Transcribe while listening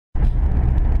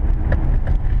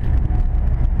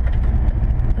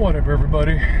What up,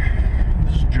 everybody?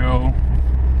 This is Joe.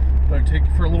 Thought I'd take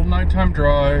you for a little nighttime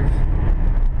drive.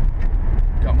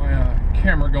 Got my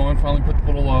camera going. Finally put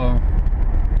the little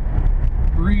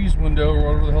breeze window, or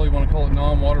whatever the hell you want to call it,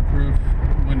 non-waterproof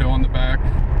window on the back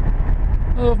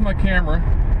of my camera,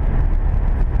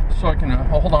 so I can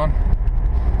hold on.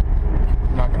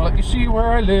 I'm not gonna let you see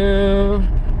where I live.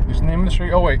 It's the name of the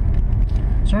street. Oh wait,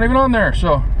 it's not even on there,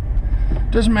 so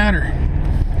it doesn't matter.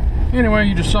 Anyway,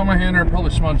 you just saw my hand there,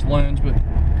 probably smudged the lens, but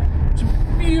it's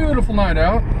a beautiful night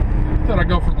out. Thought I'd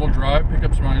go for a little drive, pick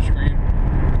up some ice cream.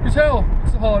 Because hell,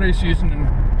 it's the holiday season and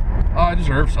I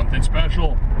deserve something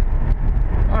special.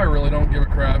 I really don't give a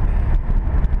crap.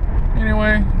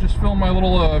 Anyway, just filmed my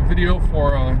little video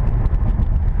for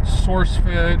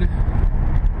SourceFed,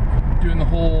 doing the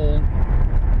whole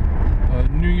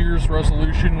New Year's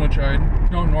resolution, which I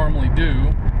don't normally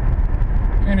do.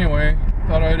 Anyway,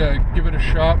 thought I'd give it a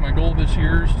shot. My goal this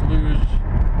year is to lose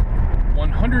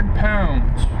 100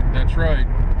 pounds. That's right.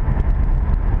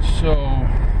 So,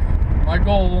 my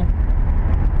goal,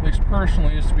 at least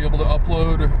personally, is to be able to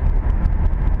upload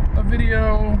a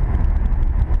video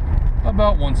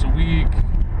about once a week.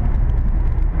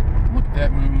 Look at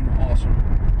that moon. Awesome.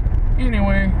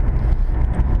 Anyway,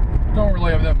 don't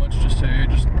really have that much to say.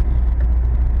 Just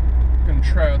gonna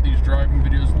try out these driving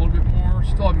videos a little bit more.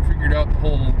 Still haven't figured out the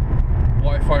whole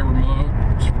Wi-Fi remote.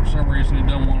 For some reason it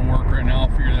doesn't want to work right now. I'll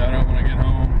figure that out when I get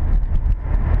home.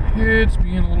 It's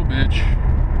being a little bitch.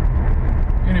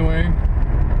 Anyway,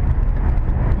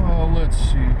 let's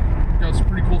see. Got some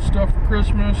pretty cool stuff for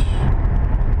Christmas.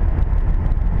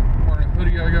 Wearing a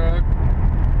hoodie I got.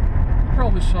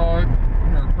 Probably saw it,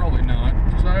 or probably not,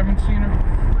 because I haven't seen a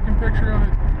freaking picture of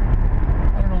it.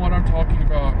 I don't know what I'm talking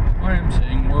about. I am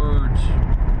saying words.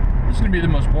 This is going to be the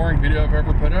most boring video I've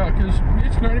ever put out, because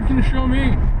it's not even going to show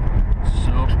me.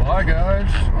 So, bye guys.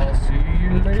 I'll see